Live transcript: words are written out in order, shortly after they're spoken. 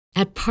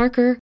At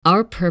Parker,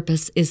 our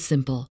purpose is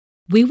simple.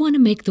 We want to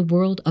make the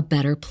world a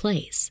better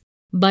place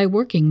by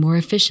working more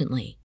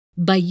efficiently,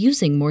 by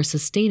using more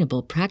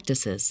sustainable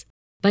practices,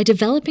 by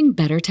developing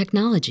better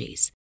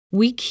technologies.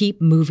 We keep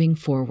moving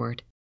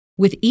forward.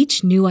 With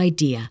each new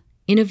idea,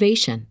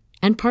 innovation,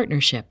 and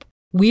partnership,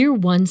 we're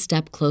one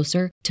step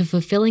closer to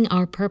fulfilling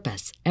our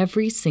purpose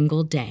every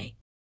single day.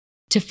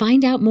 To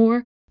find out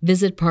more,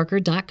 visit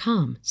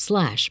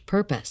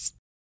parker.com/purpose.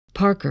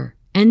 Parker,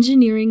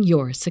 engineering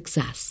your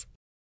success.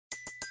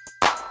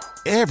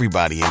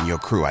 Everybody in your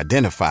crew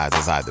identifies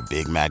as either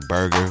Big Mac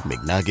Burger,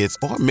 McNuggets,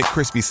 or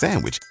McCrispy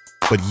Sandwich.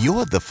 But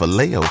you're the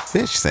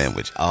Filet-O-Fish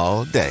Sandwich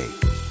all day.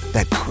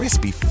 That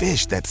crispy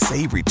fish, that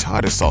savory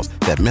tartar sauce,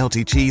 that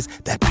melty cheese,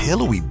 that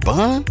pillowy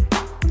bun.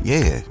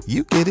 Yeah,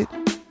 you get it.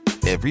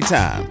 Every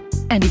time.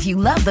 And if you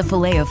love the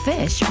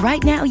Filet-O-Fish,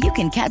 right now you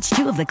can catch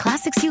 2 of the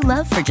classics you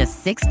love for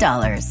just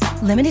 $6.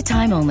 Limited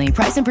time only.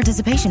 Price and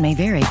participation may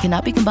vary.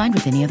 Cannot be combined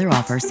with any other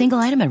offer. Single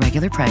item at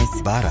regular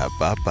price.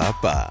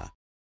 Ba-da-ba-ba-ba.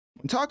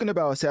 I'm talking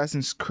about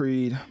Assassin's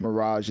Creed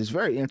Mirage. It's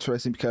very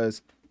interesting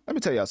because, let me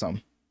tell y'all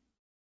something.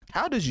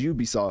 How does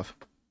Ubisoft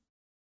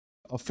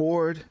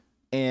afford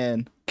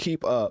and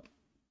keep up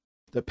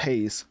the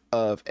pace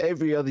of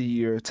every other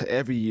year to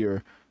every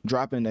year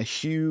dropping a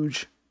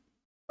humongous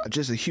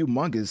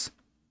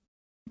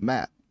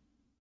map?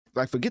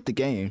 Like, forget the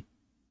game.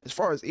 As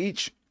far as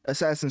each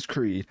Assassin's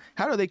Creed,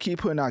 how do they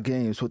keep putting out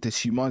games with this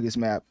humongous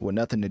map with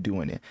nothing to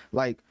do in it?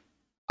 Like,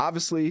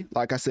 obviously,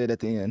 like I said at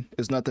the end,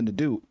 there's nothing to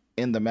do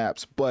in the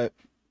maps, but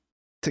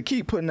to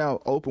keep putting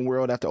out open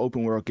world after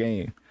open world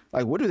game,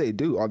 like, what do they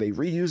do? Are they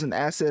reusing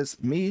assets?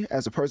 Me,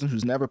 as a person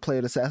who's never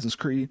played Assassin's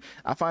Creed,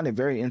 I find it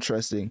very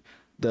interesting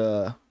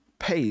the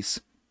pace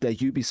that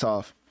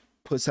Ubisoft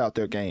puts out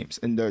their games,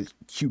 and their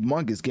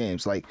humongous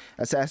games like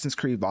Assassin's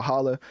Creed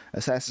Valhalla,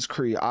 Assassin's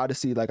Creed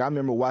Odyssey. Like, I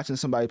remember watching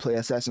somebody play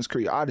Assassin's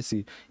Creed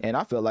Odyssey, and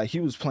I felt like he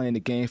was playing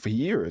the game for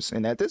years.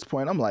 And at this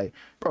point, I'm like,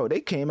 bro,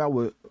 they came out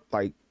with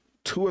like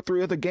 2 or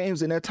 3 other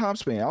games in that time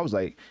span. I was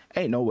like,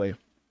 ain't no way.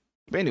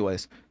 But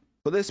anyways,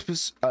 for this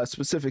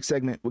specific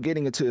segment, we're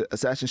getting into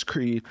Assassin's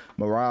Creed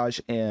Mirage.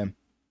 And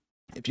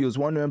if you was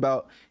wondering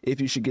about if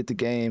you should get the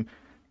game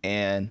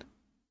and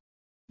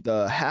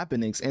the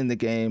happenings in the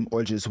game,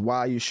 or just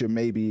why you should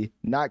maybe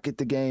not get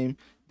the game,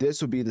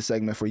 this would be the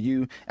segment for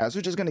you, as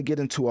we're just going to get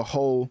into a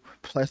whole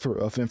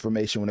plethora of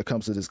information when it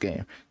comes to this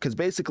game. Because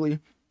basically,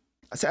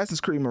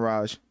 Assassin's Creed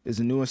Mirage is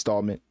a new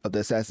installment of the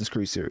Assassin's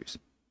Creed series,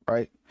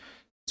 right?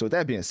 So with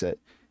that being said,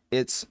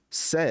 it's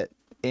set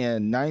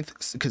in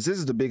 9th, because this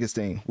is the biggest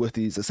thing with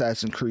these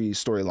Assassin's Creed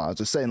storylines.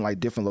 They're set in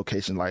like different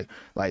locations, like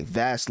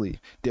vastly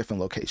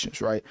different locations,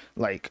 right?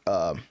 Like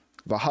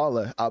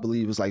Valhalla, I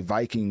believe, was like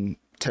Viking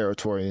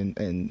territory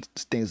and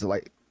things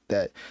like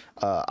that.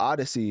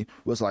 Odyssey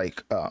was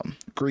like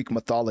Greek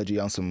mythology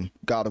on some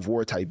God of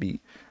War type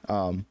beat.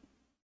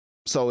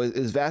 So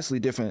it's vastly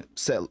different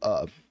set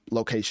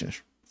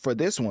locations. For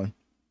this one,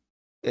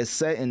 it's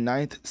set in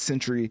 9th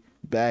century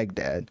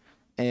Baghdad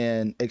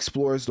and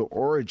explores the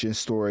origin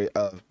story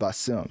of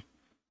Basim.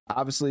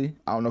 Obviously,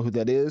 I don't know who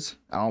that is.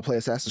 I don't play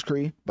Assassin's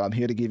Creed, but I'm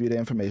here to give you the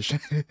information.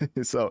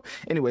 So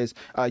anyways,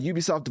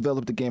 Ubisoft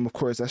developed the game, of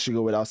course, that should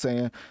go without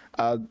saying.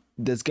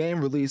 This game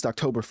released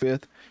October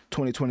 5th,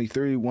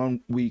 2023,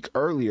 1 week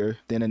earlier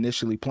than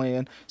initially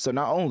planned. So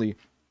not only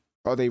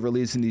are they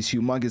releasing these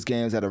humongous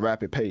games at a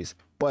rapid pace,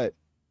 but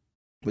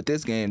with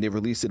this game, they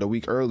released it a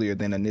week earlier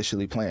than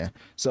initially planned.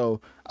 So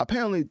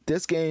apparently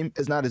this game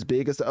is not as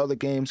big as the other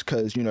games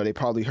because, you know, they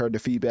probably heard the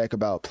feedback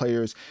about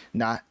players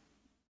not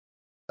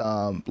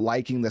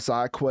liking the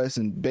side quests,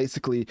 and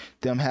basically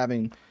them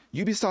having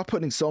Ubisoft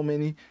putting so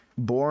many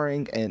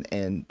boring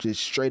and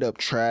just straight up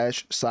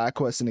trash side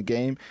quests in the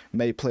game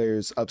made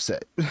players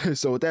upset.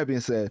 So with that being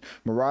said,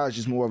 Mirage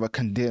is more of a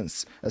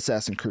condensed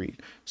Assassin's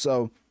Creed.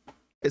 So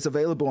it's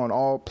available on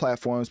all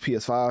platforms: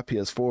 PS5,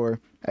 PS4,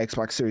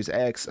 Xbox Series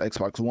X,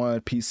 Xbox One,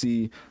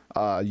 PC,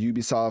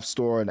 Ubisoft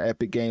Store, and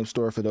Epic Game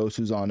Store for those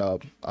who's on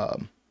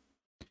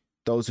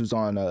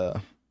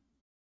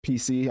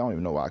PC. I don't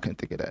even know why I couldn't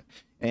think of that.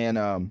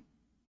 And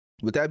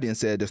with that being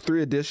said, there's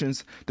 3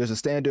 editions. There's a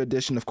standard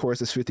edition, of course,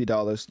 that's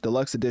 $50.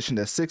 Deluxe edition,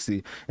 that's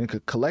 $60, and a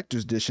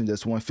collector's edition,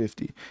 that's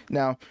 $150.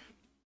 Now,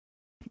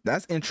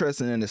 that's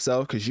interesting in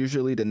itself because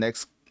usually the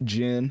next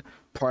gen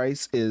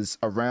price is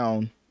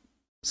around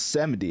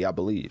 $70, I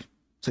believe.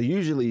 So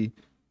usually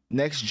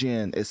next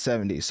gen is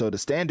 $70. So the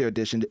standard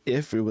edition,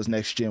 if it was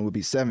next gen, would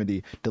be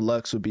 $70.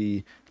 Deluxe would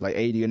be like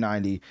 $80 or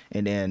 $90,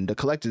 and then the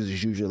collectors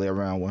is usually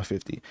around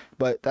 $150.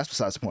 But that's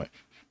besides the point,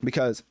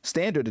 because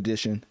standard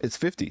edition is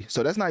 $50.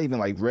 So that's not even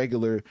like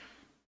regular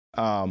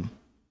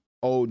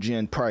old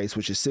gen price,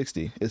 which is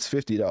 $60. It's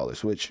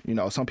 $50, which, you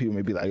know, some people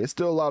may be like, it's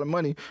still a lot of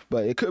money,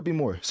 but it could be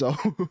more. So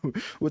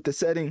with the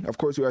setting, of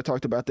course, we already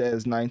talked about that,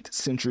 as 9th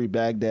century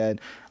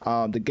Baghdad.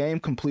 The game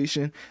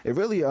completion, it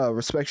really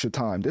respects your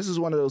time. This is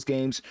one of those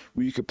games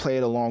where you could play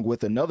it along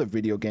with another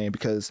video game,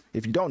 because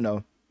if you don't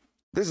know,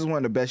 this is one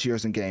of the best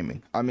years in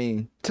gaming. I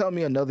mean, tell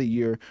me another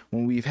year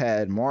when we've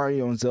had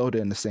Mario and Zelda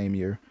in the same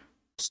year,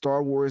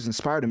 Star Wars and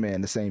Spider-Man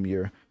in the same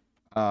year,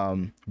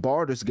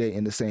 Baldur's Gate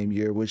in the same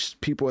year, which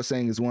people are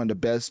saying is one of the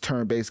best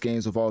turn-based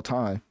games of all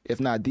time, if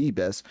not the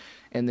best.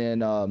 And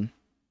then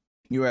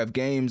you have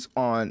games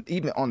on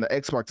even on the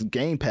Xbox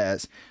Game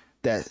Pass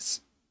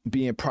that's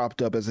being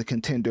propped up as a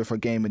contender for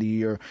Game of the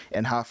Year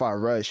and Hi-Fi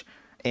Rush.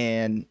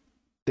 And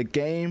the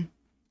game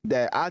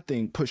that I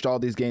think pushed all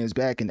these games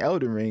back in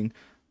Elden Ring,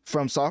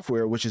 From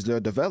Software, which is their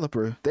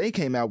developer, they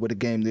came out with a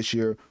game this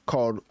year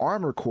called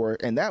Armor Core,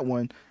 and that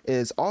one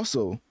is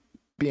also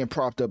being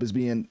propped up as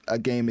being a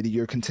Game of the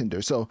Year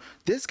contender. So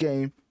this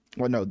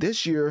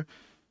year,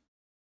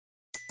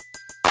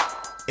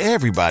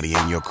 Everybody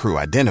in your crew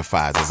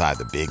identifies as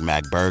either Big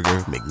Mac Burger,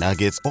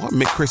 McNuggets, or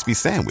McCrispy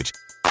Sandwich.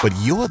 But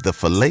you're the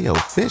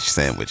Filet-O-Fish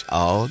Sandwich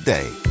all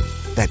day.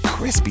 That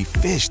crispy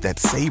fish, that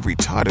savory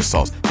tartar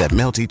sauce, that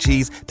melty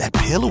cheese, that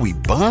pillowy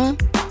bun.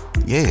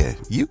 Yeah,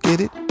 you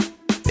get it.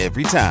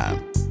 Every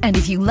time. And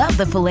if you love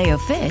the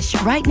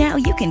Filet-O-Fish, right now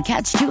you can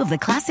catch two of the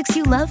classics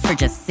you love for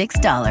just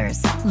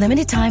 $6.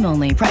 Limited time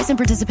only. Price and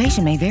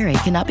participation may vary.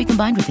 Cannot be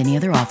combined with any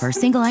other offer.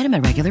 Single item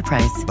at regular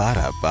price.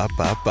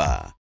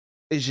 Ba-da-ba-ba-ba.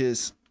 it's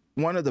just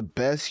one of the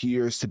best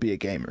years to be a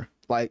gamer.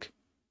 Like,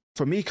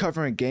 for me,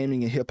 covering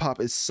gaming and hip hop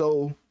is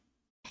so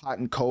hot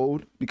and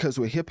cold because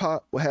with hip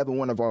hop, we're having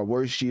one of our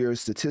worst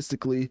years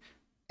statistically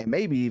and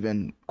maybe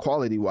even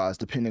quality wise,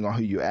 depending on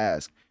who you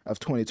ask, of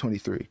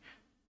 2023.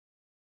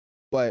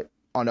 But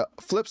on the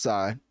flip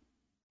side,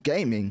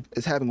 gaming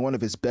is having one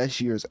of its best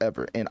years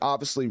ever. And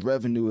obviously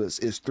revenue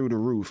is through the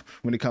roof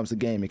when it comes to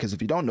gaming. Because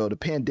if you don't know, the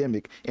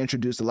pandemic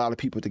introduced a lot of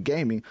people to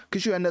gaming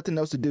because you had nothing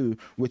else to do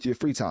with your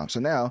free time. So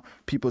now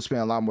people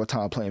spend a lot more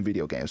time playing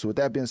video games. So with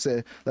that being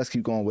said, let's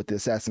keep going with the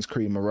Assassin's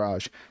Creed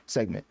Mirage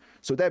segment.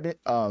 So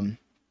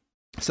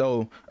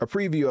so a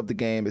preview of the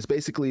game is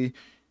basically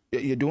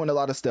you're doing a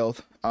lot of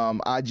stealth.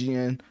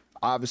 IGN,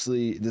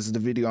 obviously, this is the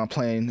video I'm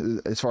playing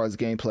as far as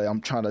gameplay.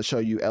 I'm trying to show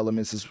you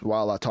elements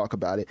while I talk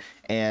about it.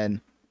 And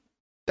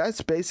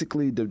that's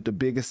basically the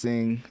biggest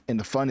thing and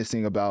the funnest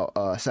thing about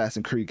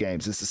Assassin's Creed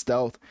games. It's the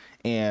stealth,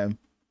 and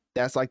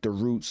that's like the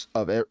root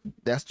of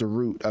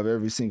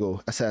every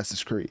single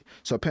Assassin's Creed.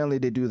 So apparently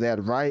they do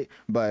that right,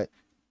 but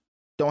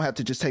don't have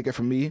to just take it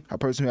from me, a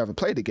person who haven't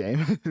played the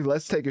game.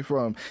 Let's take it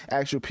from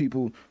actual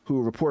people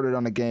who reported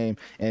on the game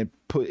and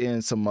put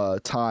in some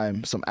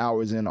time, some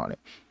hours in on it.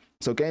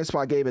 So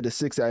GameSpot gave it a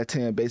 6 out of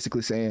 10,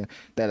 basically saying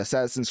that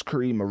Assassin's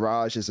Creed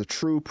Mirage is a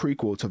true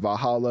prequel to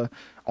Valhalla,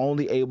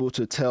 only able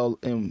to tell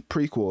in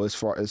prequel as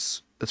far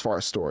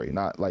as story,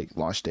 not like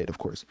launch date, of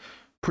course.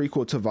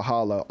 Prequel to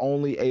Valhalla,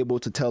 only able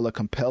to tell a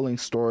compelling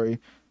story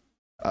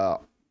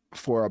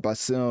for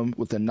Basim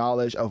with the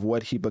knowledge of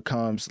what he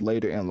becomes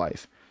later in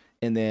life.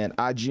 And then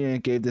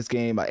IGN gave this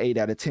game an 8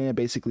 out of 10,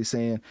 basically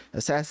saying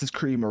Assassin's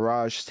Creed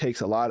Mirage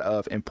takes a lot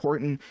of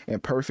important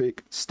and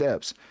perfect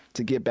steps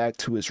to get back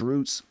to its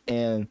roots.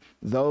 And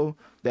though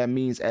that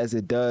means as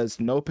it does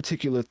no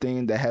particular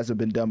thing that hasn't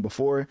been done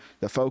before,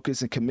 the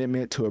focus and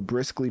commitment to a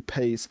briskly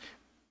paced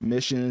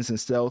missions and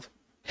stealth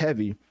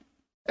heavy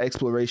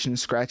exploration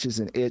scratches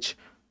an itch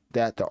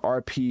that the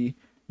RPG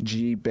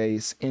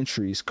based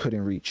entries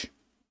couldn't reach.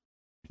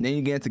 Then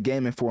you get into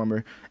Game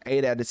Informer,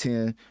 8 out of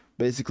 10,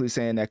 basically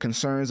saying that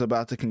concerns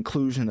about the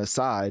conclusion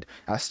aside,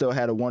 I still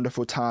had a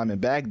wonderful time in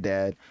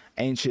Baghdad,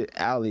 ancient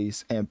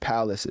alleys and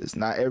palaces.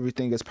 Not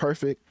everything is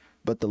perfect,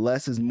 but the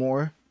less is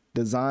more.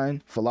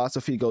 Design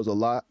philosophy goes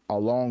a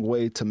long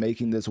way to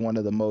making this one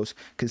of the most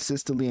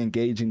consistently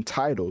engaging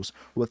titles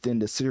within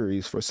the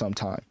series for some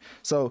time.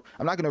 So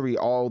I'm not going to read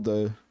all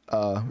the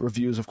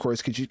reviews, of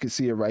course, because you can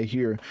see it right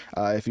here.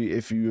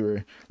 If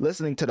you're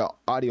listening to the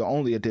audio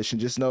only edition,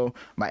 just know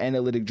my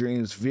Analytic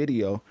Dreams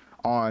video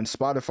on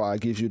Spotify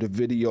gives you the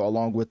video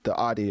along with the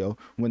audio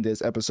when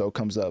this episode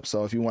comes up.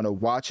 So if you want to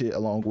watch it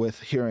along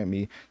with hearing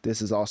me,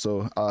 this is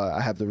also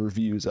I have the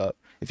reviews up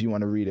if you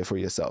want to read it for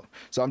yourself.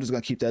 So I'm just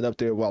going to keep that up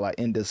there while I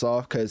end this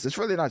off because there's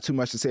really not too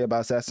much to say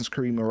about Assassin's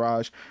Creed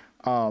Mirage.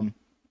 At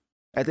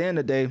the end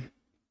of the day,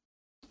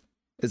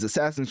 it's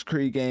Assassin's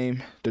Creed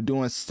game. They're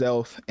doing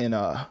stealth in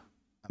a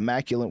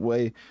immaculate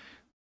way.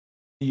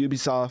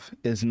 Ubisoft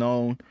is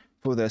known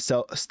for their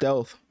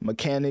stealth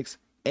mechanics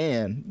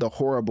and the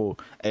horrible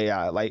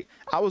AI. Like,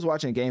 I was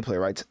watching gameplay,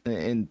 right?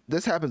 And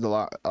this happens a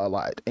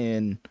lot.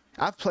 And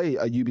I've played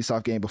a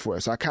Ubisoft game before,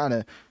 so I kind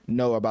of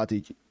know about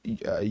the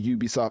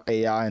Ubisoft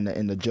AI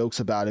and the jokes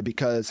about it,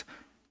 because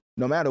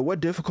no matter what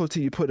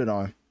difficulty you put it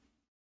on,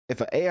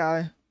 if an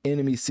AI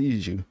enemy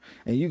sees you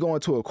and you go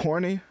into a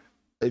corner,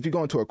 if you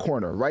go into a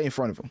corner right in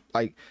front of them,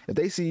 like if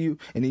they see you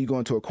and then you go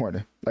into a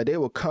corner, like they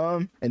will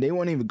come and they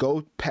won't even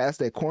go past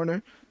that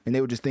corner and they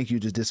would just think you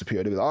just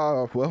disappeared. They'd be like,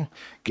 oh, well,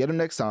 get them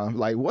next time.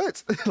 Like,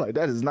 what? Like,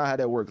 that is not how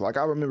that works. Like,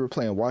 I remember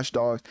playing Watch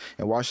Dogs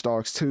and Watch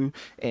Dogs 2,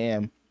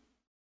 and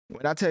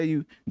when I tell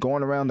you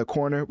going around the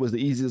corner was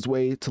the easiest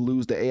way to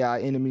lose the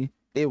AI enemy,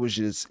 it was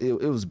just, it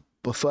was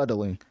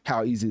befuddling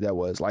how easy that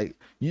was. Like,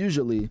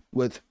 usually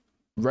with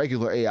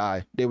regular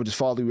AI, they would just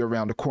follow you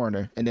around the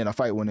corner and then a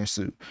fight would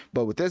ensue.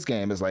 But with this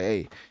game, it's like,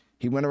 hey,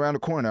 he went around the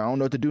corner. I don't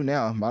know what to do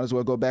now. Might as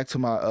well go back to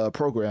my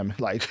program.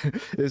 Like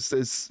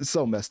it's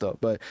so messed up.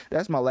 But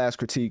that's my last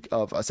critique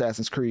of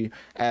Assassin's Creed,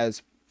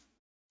 as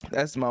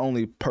that's my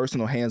only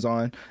personal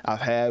hands-on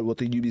I've had with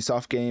the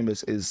Ubisoft game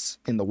is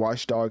in the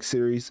Watch Dogs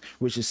series,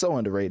 which is so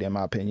underrated in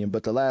my opinion.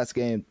 But the last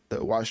game,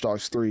 the Watch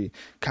Dogs 3,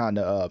 kind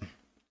of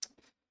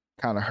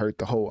hurt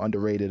the whole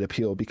underrated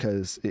appeal,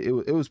 because it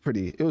was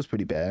pretty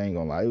bad. I ain't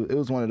gonna lie. It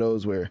was one of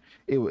those where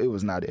it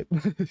was not it.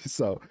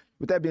 So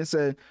with that being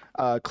said,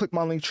 click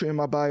my link tree in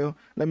my bio.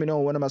 Let me know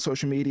on one of my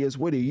social medias.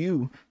 What do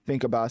you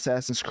think about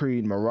Assassin's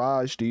Creed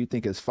Mirage? Do you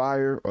think it's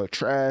fire or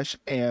trash?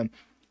 And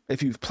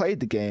if you've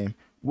played the game,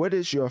 what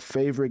is your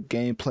favorite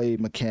gameplay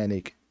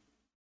mechanic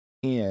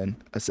in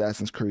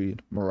Assassin's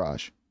Creed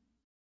Mirage?